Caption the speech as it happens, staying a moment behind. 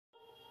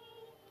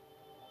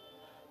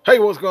Hey,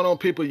 what's going on,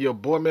 people? Your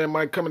boy, man,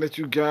 Mike, coming at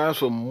you guys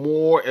for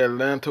more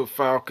Atlanta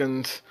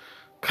Falcons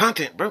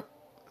content, bro.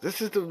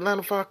 This is the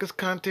Atlanta Falcons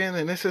content,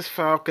 and this is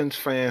Falcons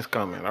fans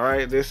coming. All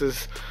right, this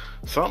is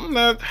something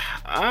that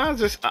I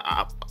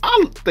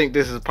think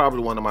this is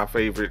probably one of my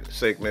favorite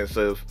segments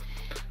of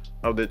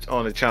the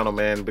on the channel,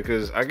 man,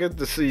 because I get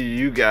to see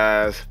you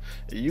guys.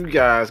 You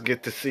guys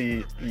get to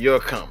see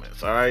your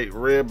comments. All right,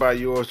 read by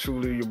yours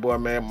truly, your boy,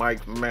 man, Mike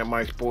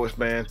Sports,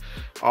 man.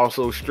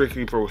 Also,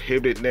 Strictly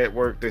Prohibited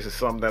Network. This is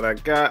something that I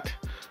got.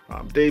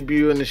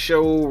 Debuting the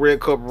show,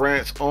 Red Cup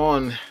Rants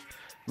on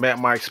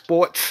Mike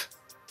Sports,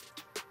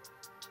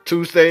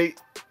 Tuesday,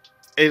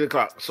 8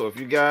 o'clock. So if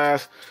you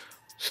guys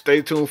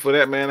stay tuned for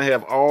that, man, I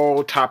have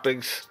all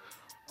topics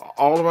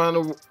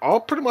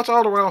pretty much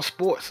all around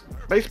sports,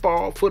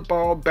 baseball,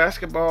 football,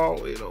 basketball,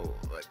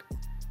 like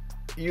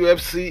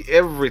UFC,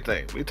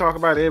 everything. We talk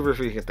about every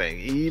freaking thing,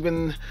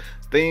 even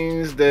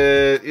things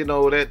that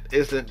that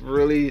isn't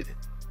really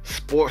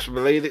sports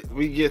related.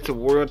 We get to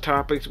world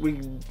topics.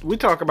 We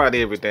talk about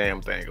every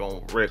damn thing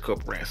on Red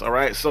Cup Rants. All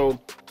right, so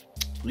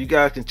you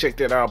guys can check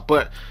that out.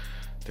 But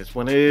this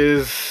one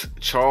is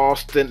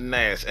Charleston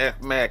Nash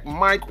at Mike.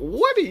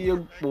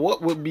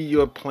 What would be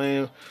your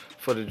plan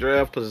for the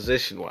draft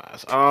position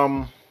wise?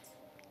 I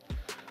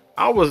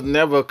was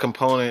never a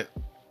component,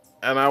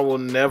 and I will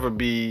never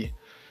be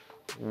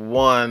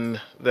one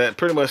that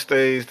pretty much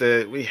states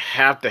that we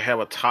have to have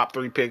a top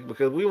 3 pick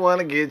because we want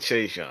to get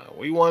Chase Young,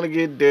 we want to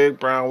get Derek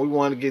Brown, we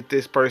want to get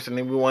this person,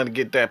 and we want to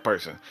get that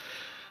person.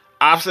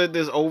 I've said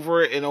this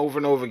over and over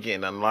and over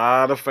again. A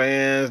lot of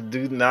fans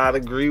do not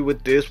agree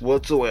with this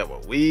whatsoever.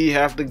 We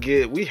have to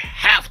get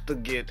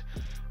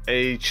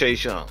a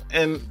Chase Young,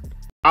 and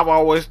I've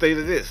always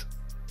stated this.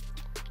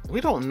 We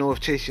don't know if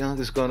Chase Young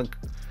is gonna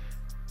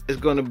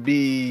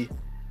be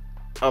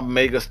a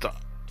mega star.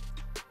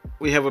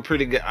 We have a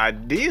pretty good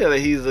idea that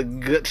he's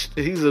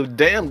a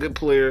damn good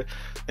player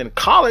in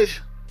college,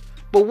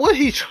 but would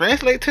he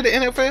translate to the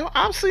NFL?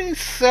 I've seen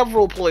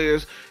several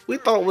players we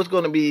thought was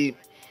going to be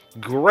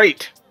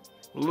great,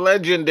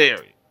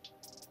 legendary,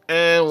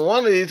 and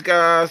one of these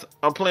guys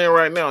are playing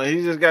right now, and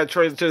he just got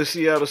traded to the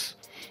Seattle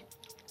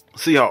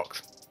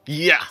Seahawks.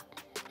 Yeah,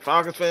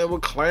 Falcons fans were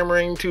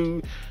clamoring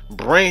to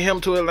bring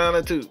him to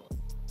Atlanta too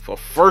for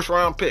first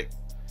round pick.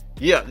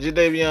 Yeah,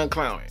 Jadeveon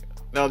Clowney.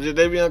 Now,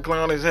 Jadeveon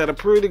Clowney has had a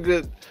pretty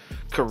good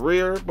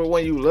career, but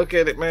when you look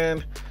at it,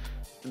 man,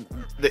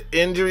 the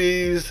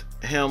injuries,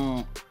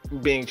 him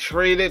being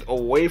traded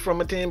away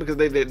from a team because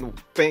they didn't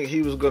think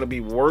he was going to be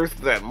worth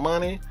that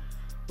money.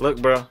 Look,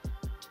 bro,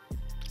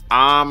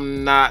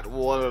 I'm not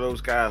one of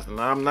those guys, and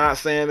I'm not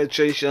saying that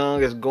Chase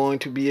Young is going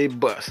to be a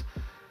bust.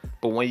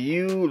 But when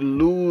you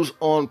lose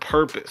on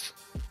purpose,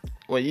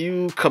 when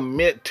you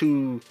commit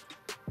to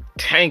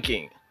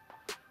tanking,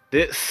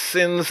 this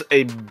sends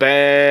a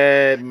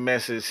bad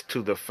message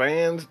to the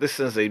fans. This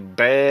sends a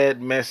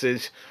bad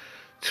message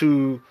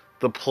to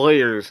the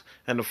players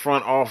and the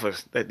front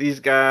office that these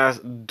guys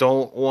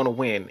don't want to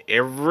win.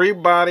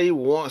 Everybody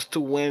wants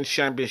to win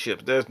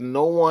championships. There's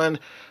no one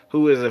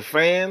who is a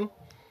fan,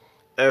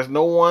 there's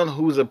no one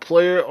who's a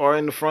player or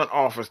in the front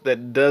office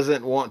that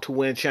doesn't want to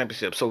win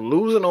championships. So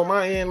losing on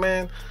my end,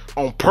 man,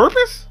 on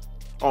purpose,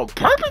 dog?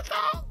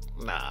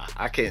 Nah,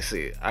 I can't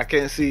see it. I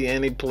can't see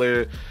any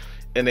player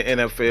in the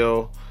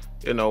NFL,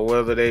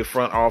 whether they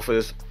front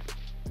office,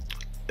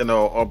 or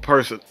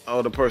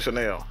the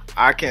personnel.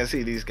 I can't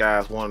see these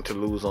guys wanting to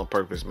lose on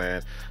purpose,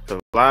 man.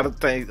 Because a lot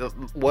of things,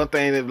 one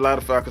thing that a lot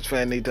of Falcons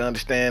fans need to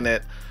understand,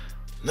 that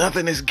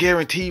nothing is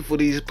guaranteed for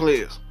these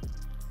players.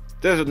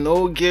 There's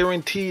no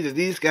guarantee that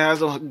these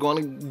guys are going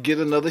to get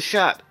another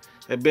shot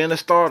at being a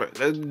starter.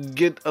 They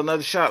get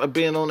another shot at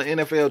being on the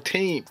NFL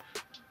team.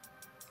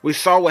 We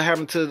saw what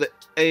happened to the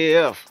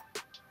AAF.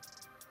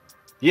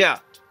 Yeah,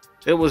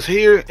 it was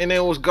here and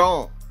it was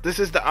gone. This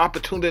is the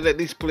opportunity that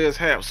these players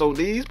have. So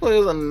these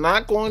players are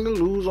not going to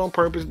lose on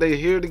purpose. They're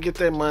here to get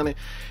their money,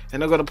 and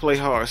they're going to play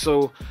hard.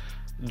 So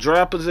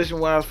draft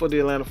position-wise for the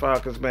Atlanta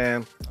Falcons,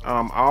 man,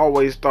 I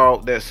always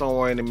thought that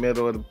somewhere in the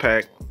middle of the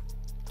pack,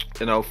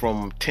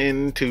 from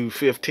 10 to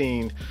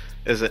 15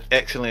 is an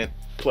excellent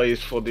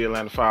place for the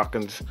Atlanta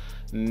Falcons.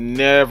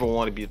 Never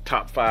want to be a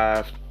top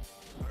 5,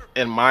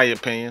 in my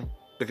opinion,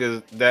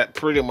 because that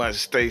pretty much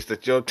states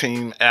that your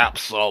team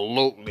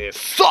absolutely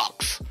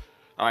sucks.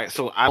 All right,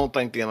 so I don't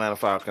think the Atlanta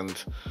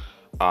Falcons,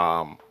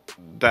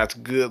 that's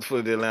good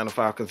for the Atlanta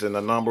Falcons in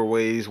a number of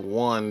ways.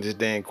 One is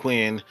Dan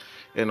Quinn.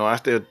 I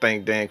still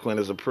think Dan Quinn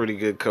is a pretty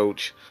good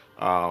coach.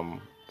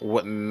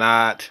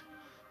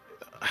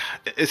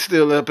 It's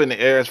still up in the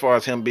air as far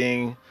as him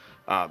being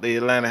the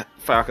Atlanta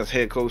Falcons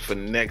head coach for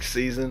next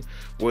season.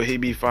 Will he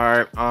be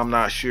fired? I'm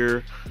not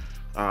sure.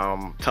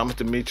 Thomas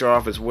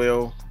Dimitroff as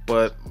well.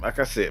 But like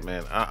I said,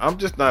 man, I'm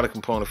just not a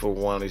component for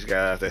one of these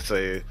guys that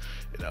say,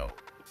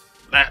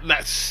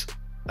 let's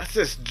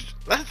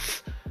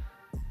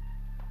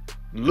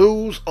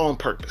lose on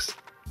purpose.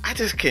 I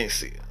just can't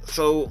see it.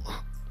 So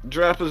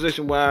draft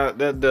position wise,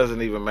 that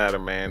doesn't even matter,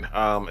 man.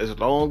 As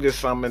long as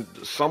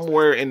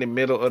somewhere in the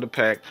middle of the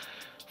pack,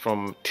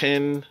 from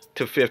 10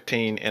 to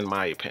 15 in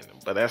my opinion.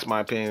 But that's my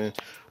opinion.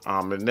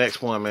 The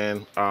next one,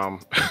 man.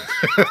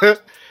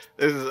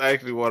 This is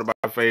actually one of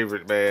my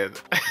favorite, man.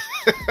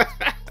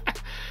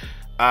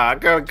 I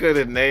gotta cut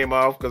his name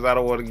off because I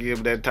don't want to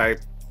give that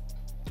type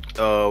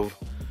of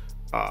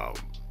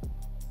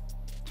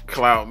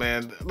clout,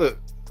 man. Look,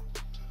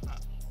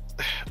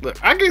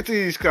 I get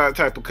these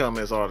type of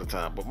comments all the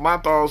time, but my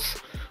thoughts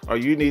are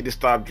you need to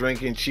stop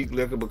drinking cheap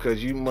liquor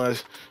because you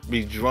must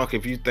be drunk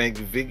if you think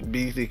Vic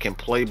Beasley can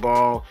play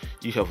ball.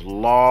 You have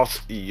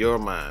lost your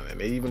mind,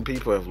 and even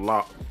people have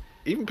liked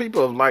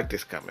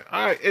this comment.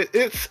 All right,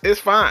 it's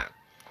fine,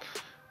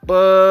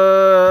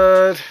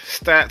 but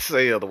stats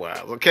say otherwise.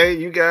 Okay,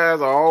 you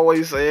guys are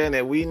always saying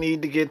that we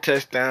need to get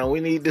touchdowns, we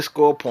need to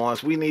score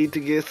points, we need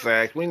to get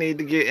sacks, we need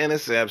to get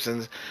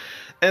interceptions.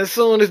 And as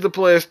soon as the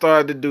players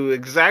start to do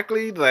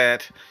exactly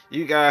that,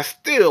 you guys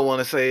still want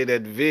to say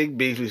that Vic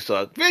Beasley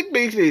sucks. Vic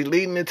Beasley is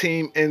leading the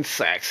team in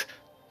sacks.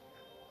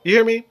 You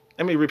hear me?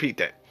 Let me repeat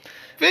that.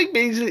 Vic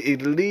Beasley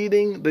is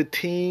leading the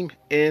team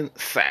in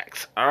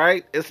sacks. All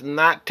right? It's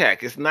not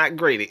Tack. It's not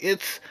Grady.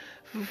 It's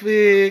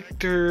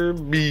Victor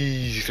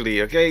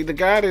Beasley. Okay? The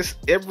guy that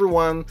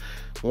everyone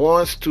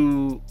wants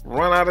to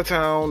run out of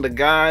town. The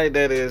guy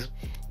that is,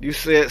 you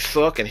said,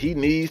 suck, and he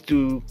needs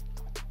to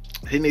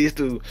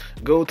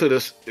go to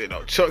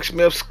the Chuck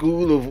Smith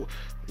School of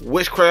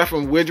Witchcraft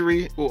and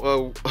Wizardry.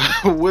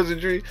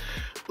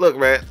 Look,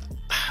 man,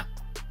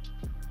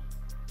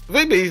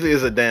 Vic Beasley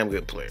is a damn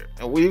good player,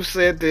 and we've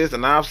said this,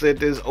 and I've said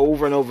this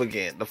over and over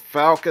again. The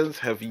Falcons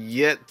have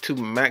yet to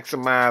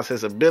maximize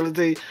his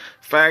ability.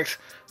 Facts,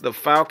 the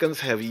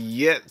Falcons have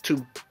yet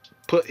to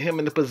put him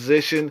in the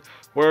position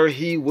where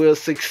he will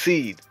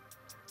succeed.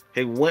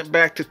 He went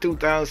back to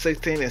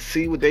 2016 and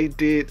see what they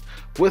did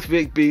with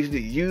Vic Beasley.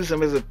 Use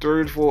him as a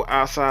 3rd-4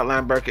 outside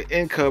linebacker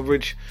in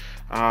coverage.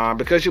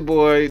 Because your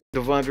boy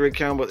Devondre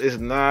Campbell is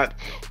not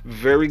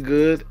very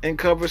good in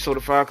coverage, so the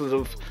Falcons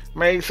have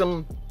made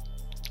some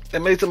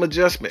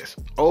adjustments.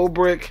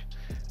 Olbrich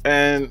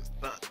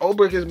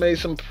has made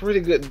some pretty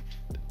good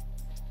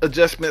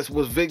adjustments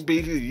with Vic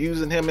Beasley,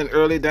 using him in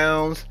early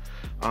downs,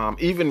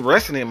 even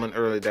resting him in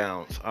early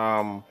downs.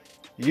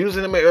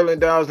 Using him in early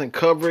downs in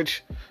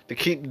coverage to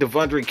keep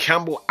Devondre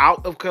Campbell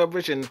out of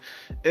coverage, and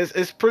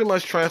it's pretty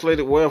much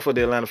translated well for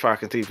the Atlanta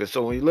Falcons defense.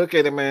 So when you look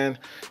at it, man,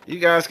 you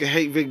guys can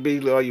hate Vic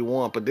Beasley all you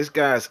want, but this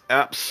guy is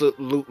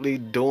absolutely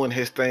doing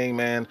his thing,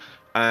 man.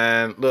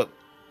 And look,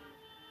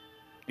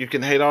 you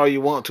can hate all you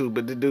want to,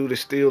 but the dude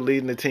is still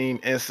leading the team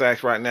in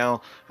sacks right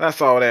now.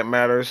 That's all that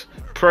matters.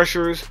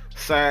 Pressures,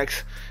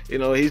 sacks.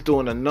 He's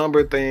doing a number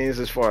of things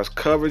as far as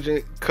coverage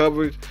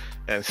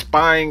and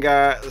spying,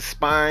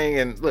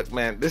 and look,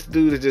 man, this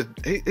dude is just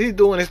he's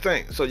doing his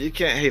thing, so you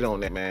can't hate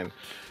on that, man.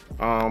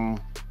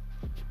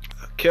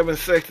 Kevin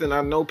Sexton,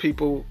 I know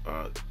people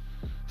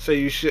say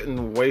you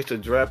shouldn't waste a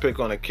draft pick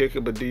on a kicker,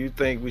 but do you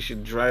think we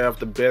should draft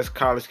the best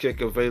college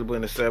kicker available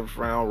in the 7th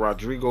round,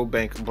 Rodrigo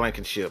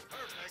Blankenship?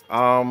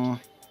 One,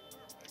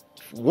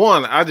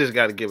 I just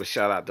got to give a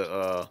shout out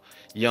to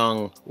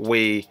Young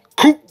Wei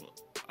Koo.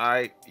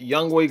 Alright,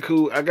 Young Wei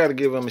Koo, I got to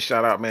give him a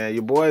shout out, man.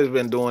 Your boy has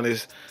been doing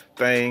this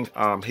thing.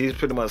 He's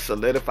pretty much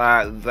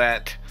solidified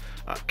that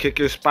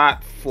kicker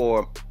spot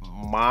for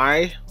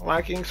my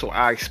liking, so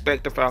I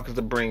expect the Falcons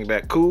to bring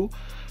back Koo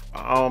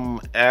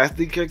as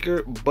the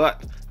kicker,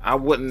 but I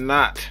would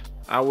not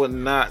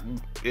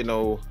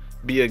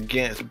be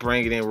against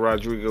bringing in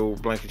Rodrigo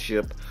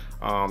Blankenship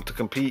to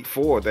compete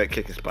for that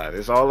kicking spot.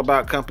 It's all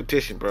about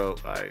competition, bro.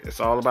 It's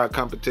all about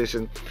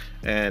competition,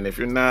 and if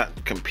you're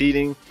not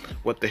competing,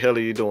 what the hell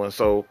are you doing?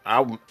 So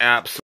I'm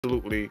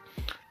absolutely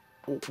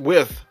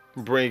with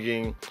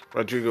bringing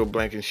Rodrigo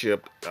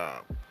Blankenship.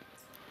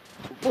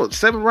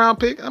 7th round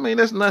pick? I mean,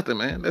 that's nothing,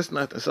 man. That's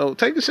nothing. So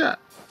take a shot.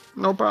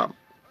 No problem.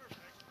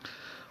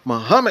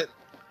 Muhammad,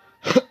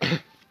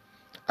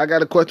 I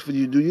got a question for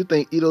you. Do you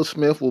think Ito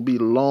Smith will be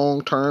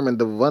long-term and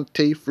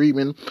Devontae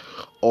Freeman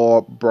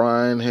or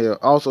Brian Hill?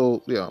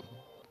 Also,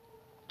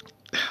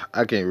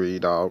 I can't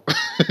read, dog.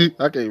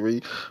 I can't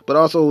read. But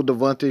also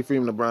Devontae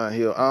Freeman and Brian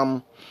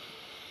Hill.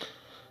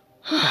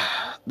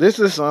 This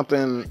is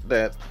something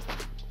that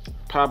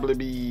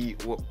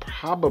will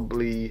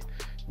probably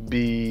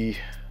be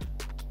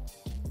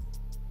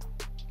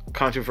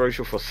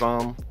controversial for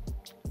some.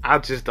 I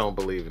just don't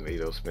believe in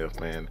Ito Smith,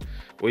 man.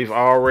 We've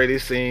already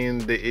seen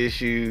the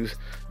issues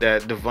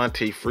that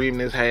Devontae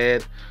Freeman has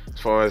had as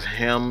far as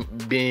him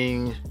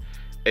being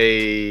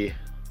a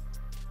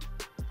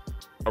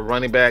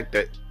running back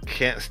that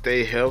can't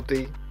stay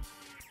healthy.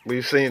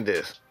 We've seen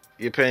this.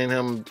 You're paying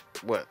him,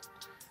 what,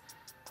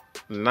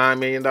 $9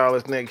 million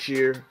next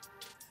year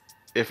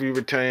if you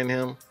retain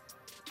him?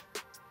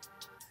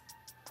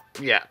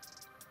 Yeah.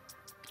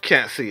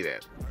 Can't see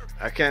that.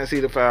 I can't see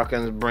the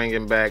Falcons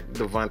bringing back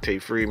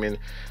Devontae Freeman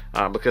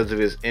because of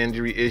his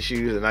injury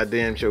issues, and I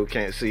damn sure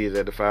can't see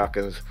that the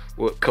Falcons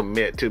would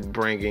commit to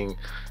bringing,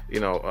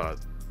 to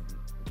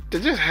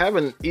just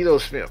having Ito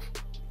Smith.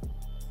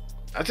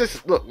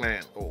 Look,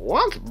 man,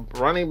 once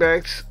running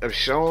backs have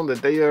shown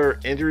that they are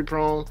injury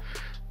prone,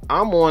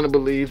 I'm one to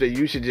believe that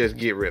you should just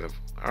get rid of him.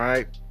 All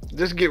right,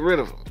 just get rid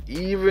of him.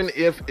 Even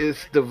if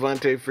it's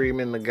Devontae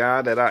Freeman, the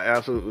guy that I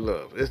absolutely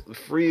love.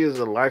 Free is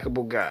a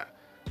likable guy.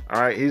 All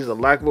right, he's a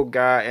likable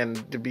guy,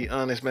 and to be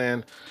honest,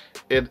 man,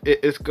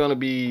 it's gonna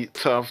be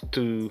tough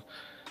to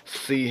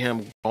see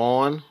him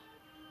gone,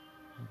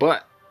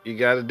 but you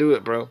got to do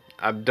it, bro.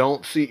 I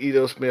don't see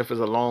Ito Smith as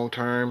a long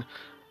term.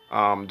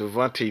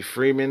 Devontae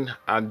Freeman,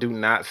 I do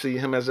not see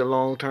him as a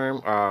long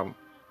term.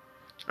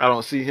 I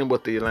don't see him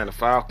with the Atlanta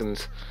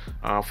Falcons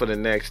for the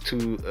next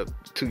 2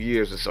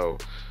 years or so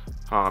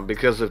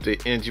because of the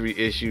injury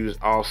issues,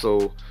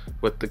 also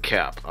with the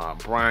cap.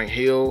 Brian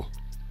Hill,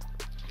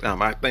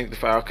 I think the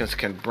Falcons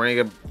can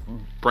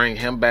bring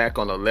him back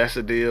on a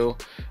lesser deal,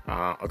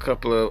 a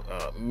couple of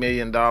 $1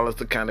 million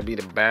to kind of be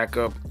the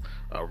backup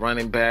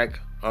running back,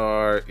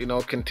 or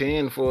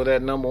contend for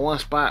that #1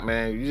 spot,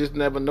 man. You just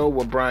never know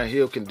what Brian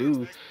Hill can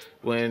do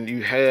when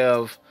you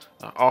have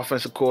an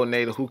offensive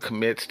coordinator who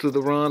commits to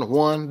the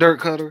run.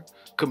 Dirk Cutter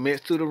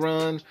commits to the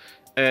run,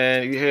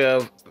 and you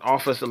have an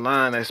offensive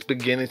line that's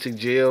beginning to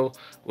gel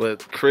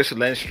with Chris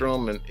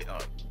Lindstrom and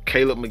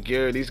Caleb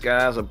McGarry. These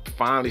guys are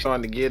finally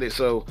starting to get it.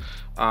 So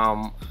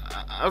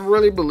I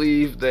really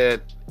believe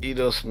that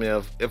Ito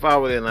Smith, if I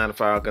were the Atlanta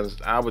Falcons,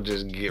 I would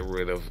just get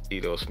rid of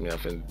Ito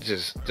Smith and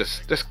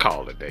just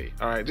call it a day.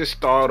 All right, just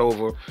start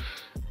over.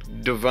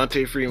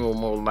 Devontae Freeman will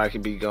more likely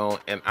be gone,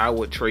 and I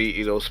would trade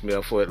Ito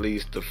Smith for at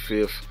least the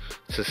 5th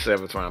to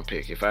 7th round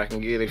pick. If I can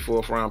get a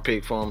 4th round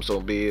pick for him, so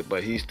be it.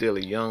 But he's still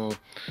a young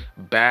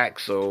back,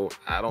 so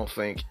I don't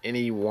think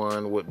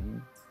anyone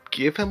would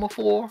give him a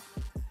 4.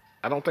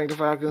 I don't think the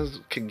Falcons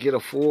can get a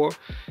 4.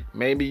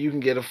 Maybe you can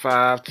get a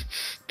 5th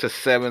to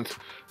 7th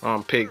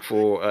pick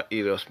for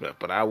Ito Smith,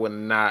 but I would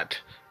not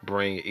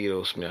bring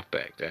Ito Smith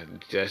back. That's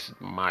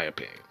just my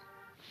opinion.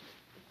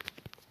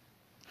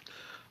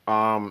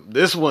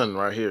 This one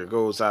right here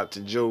goes out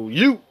to Joe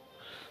U.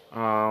 We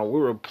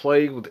were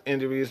plagued with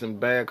injuries and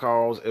bad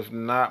calls, if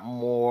not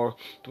more,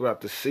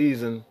 throughout the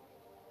season.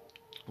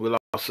 We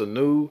lost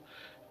Sanu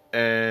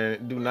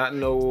and do not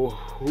know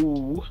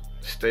who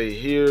stay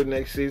here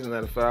next season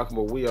at the Falcons,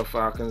 but we are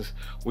Falcons.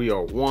 We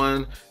are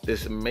one.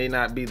 This may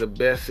not be the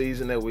best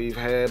season that we've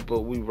had,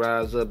 but we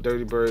rise up.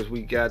 Dirty Birds,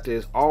 we got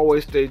this.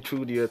 Always stay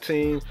true to your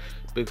team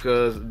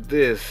because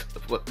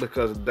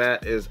that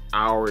is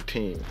our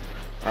team.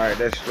 All right,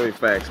 that's straight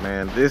facts,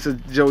 man. This is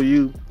Joe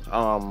U.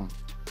 I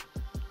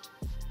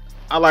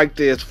like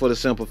this for the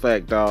simple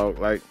fact, dog.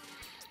 Like,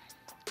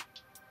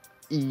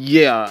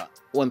 yeah,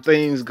 when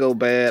things go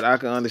bad, I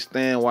can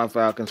understand why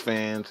Falcons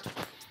fans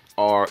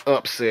are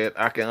upset.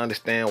 I can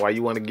understand why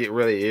you want to get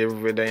rid of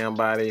every damn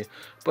body.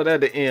 But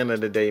at the end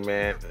of the day,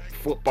 man,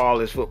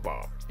 football is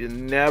football. You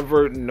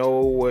never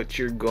know what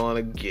you're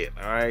gonna get.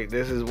 All right,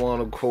 this is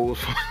one of the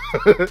quotes.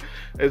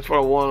 It's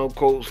from one of the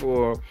quotes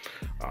for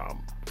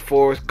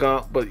Forrest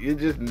Gump. But you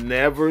just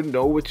never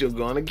know what you're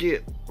gonna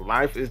get.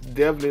 Life is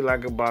definitely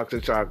like a box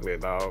of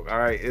chocolate, dog. All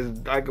right,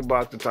 it's like a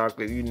box of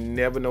chocolate. You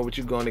never know what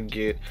you're gonna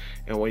get.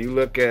 And when you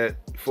look at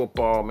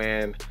football,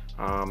 man,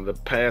 the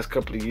past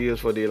couple of years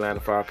for the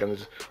Atlanta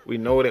Falcons, we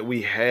know that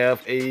we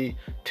have a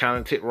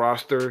talented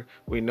roster.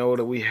 We know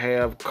that we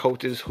have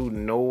coaches who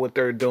know what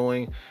they're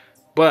doing.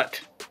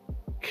 But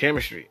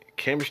chemistry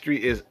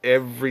is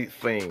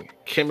everything.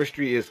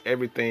 Chemistry is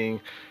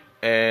everything.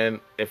 And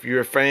if you're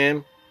a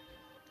fan,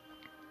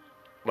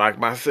 like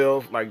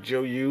myself, like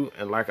Joe U,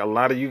 and like a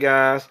lot of you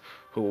guys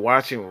who are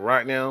watching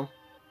right now,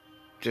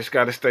 just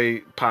got to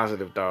stay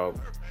positive, dog.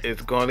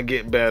 It's going to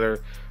get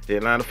better. The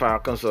Atlanta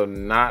Falcons are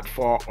not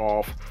far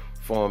off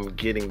from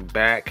getting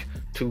back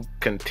to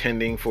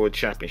contending for a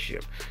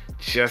championship.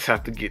 Just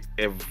have to get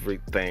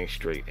everything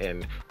straight.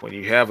 And when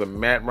you have a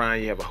Matt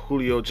Ryan, you have a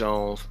Julio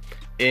Jones,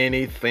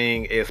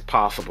 anything is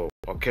possible,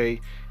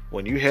 okay?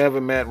 When you have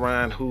a Matt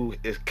Ryan who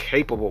is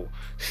capable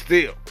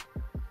still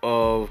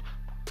of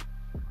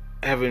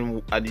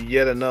having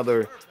yet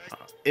another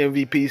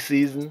MVP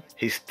season,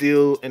 he's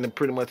still in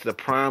pretty much the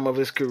prime of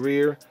his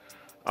career.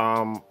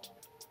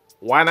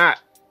 Why not?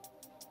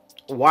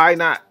 Why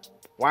not?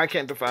 Why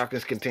can't the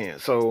Falcons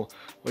contend? So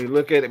when you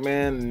look at it,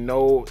 man,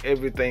 no,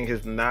 everything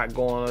is not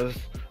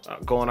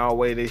going our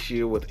way this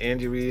year with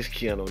injuries.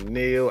 Keanu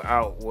O'Neal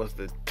out with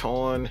the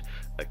torn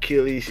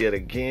Achilles yet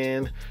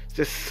again.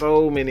 Just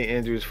so many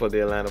injuries for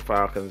the Atlanta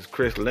Falcons.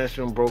 Chris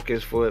Lindstrom broke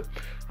his foot.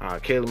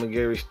 Caleb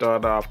McGarry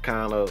started off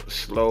kind of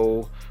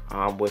slow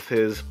with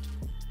his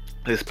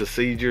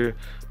procedure,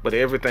 but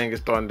everything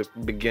is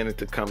beginning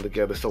to come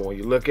together. So when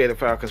you look at it,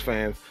 Falcons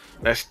fans,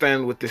 let's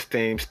stand with this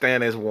team,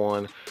 stand as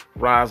one,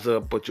 rise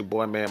up. But your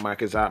boy, man,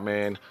 Mike is out,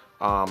 man.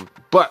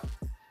 But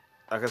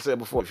like I said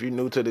before, if you're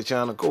new to the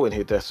channel, go ahead and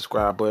hit that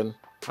subscribe button.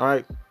 All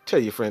right, tell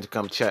your friends to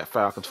come chat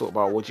Falcons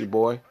football with your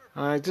boy.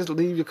 All right, just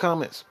leave your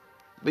comments.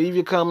 Leave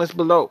your comments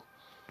below,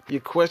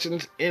 your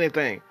questions,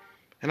 anything,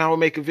 and I will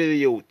make a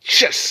video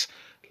just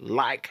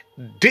like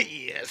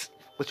this.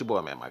 But your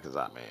boy, man, Mike is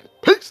out, man.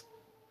 Peace.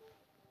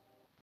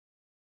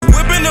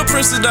 Whipping the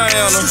Princess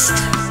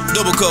Diana,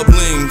 double cup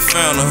bling,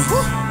 found her.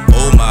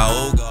 Oh my,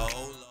 oh God.